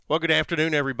Well, good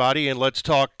afternoon, everybody, and let's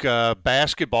talk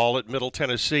basketball at Middle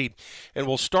Tennessee. And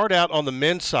we'll start out on the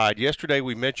men's side. Yesterday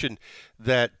we mentioned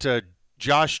that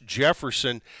Josh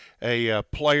Jefferson, a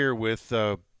player with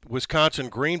Wisconsin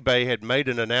Green Bay, had made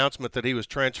an announcement that he was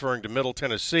transferring to Middle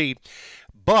Tennessee.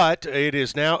 But it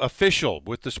is now official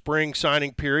with the spring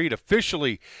signing period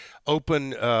officially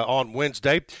open on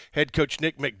Wednesday. Head coach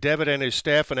Nick McDevitt and his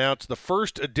staff announced the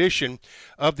first edition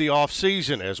of the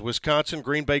offseason as Wisconsin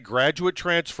Green Bay graduate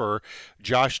transfer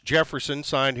Josh Jefferson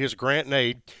signed his grant and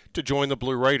aid to join the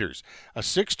Blue Raiders. A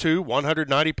 6'2",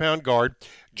 190-pound guard,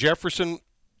 Jefferson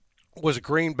was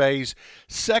Green Bay's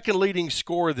second leading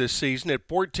scorer this season at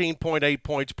 14.8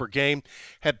 points per game,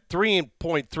 had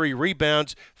 3.3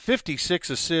 rebounds, 56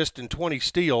 assists, and 20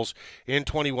 steals in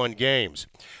 21 games.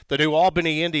 The New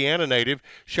Albany, Indiana native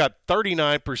shot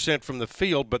 39% from the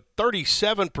field, but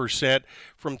 37%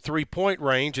 from three-point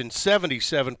range and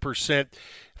 77%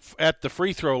 at the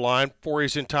free throw line for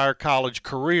his entire college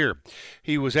career.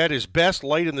 He was at his best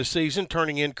late in the season,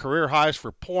 turning in career highs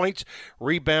for points,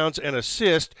 rebounds, and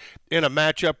assists in a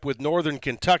matchup with Northern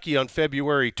Kentucky on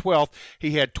February 12th.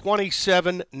 He had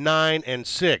 27, 9, and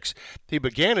 6. He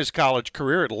began his college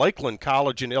career at Lakeland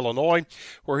College in Illinois,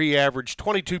 where he averaged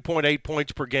 22.8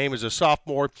 points per game as a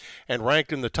sophomore and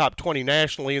ranked in the top 20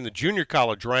 nationally in the junior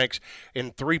college ranks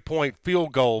in three-point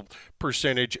field goal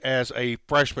percentage as a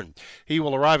freshman. He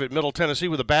will arrive at Middle Tennessee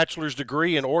with a bachelor's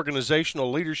degree in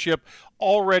organizational leadership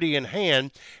already in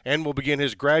hand and will begin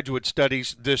his graduate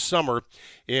studies this summer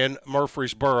in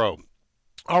Murfreesboro.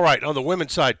 All right, on the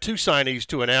women's side, two signees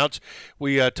to announce.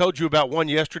 We told you about one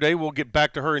yesterday. We'll get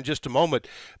back to her in just a moment.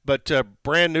 But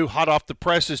brand new, hot off the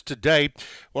presses today,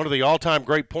 one of the all-time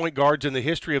great point guards in the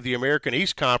history of the American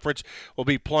East Conference will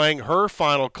be playing her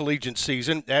final collegiate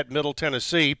season at Middle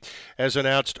Tennessee, as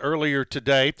announced earlier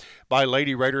today by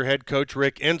Lady Raider head coach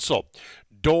Rick Insell.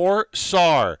 Dor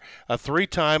Saar, a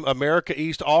three-time America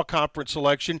East All-Conference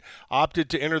selection, opted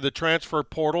to enter the transfer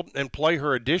portal and play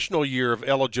her additional year of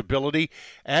eligibility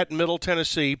at Middle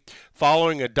Tennessee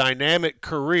following a dynamic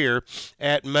career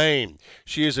at Maine.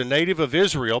 She is a native of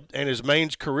Israel and is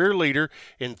Maine's career leader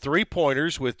in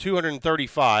three-pointers with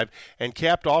 235 and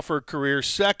capped off her career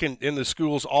second in the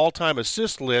school's all-time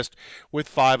assist list with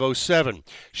 507.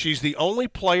 She's the only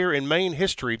player in Maine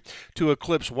history to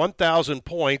eclipse 1,000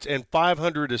 points and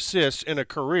 500 assists in a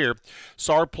career.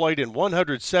 Saar played in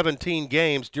 117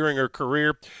 games during her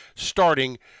career,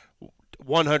 starting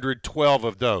 112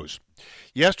 of those.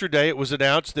 Yesterday, it was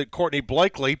announced that Courtney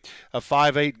Blakely, a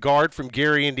 5'8 guard from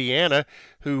Gary, Indiana,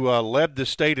 who led the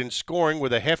state in scoring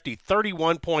with a hefty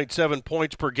 31.7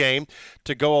 points per game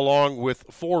to go along with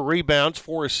 4 rebounds,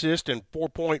 4 assists, and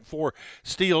 4.4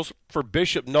 steals for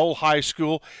Bishop Knoll High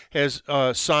School, has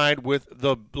signed with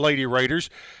the Lady Raiders.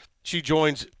 She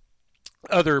joins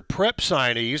other prep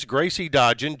signees, Gracie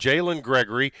Dodgen, Jalen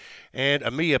Gregory, and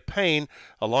Amia Payne,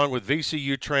 along with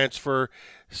VCU transfer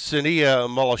Sania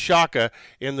Malashaka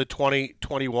in the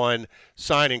 2021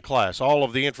 signing class. All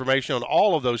of the information on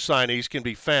all of those signees can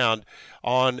be found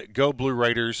on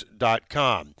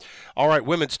GoBlueRaiders.com. All right,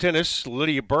 women's tennis,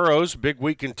 Lydia Burrows' big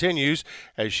week continues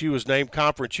as she was named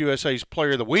Conference USA's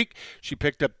Player of the Week. She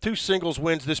picked up 2 singles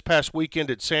wins this past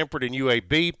weekend at Samford and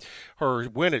UAB. Her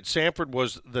win at Samford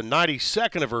was the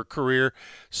 92nd of her career,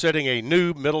 setting a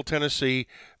new Middle Tennessee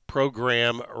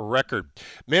program record.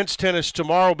 Men's tennis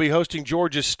tomorrow will be hosting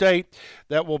Georgia State.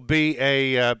 That will be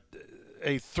a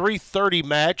 3:30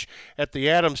 match at the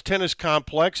Adams Tennis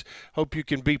Complex. Hope you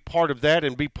can be part of that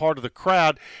and be part of the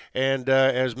crowd. And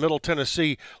as Middle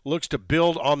Tennessee looks to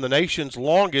build on the nation's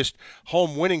longest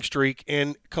home winning streak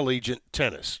in collegiate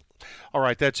tennis. All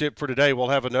right, that's it for today. We'll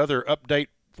have another update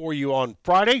for you on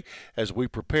Friday as we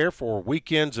prepare for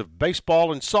weekends of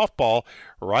baseball and softball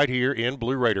right here in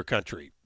Blue Raider country.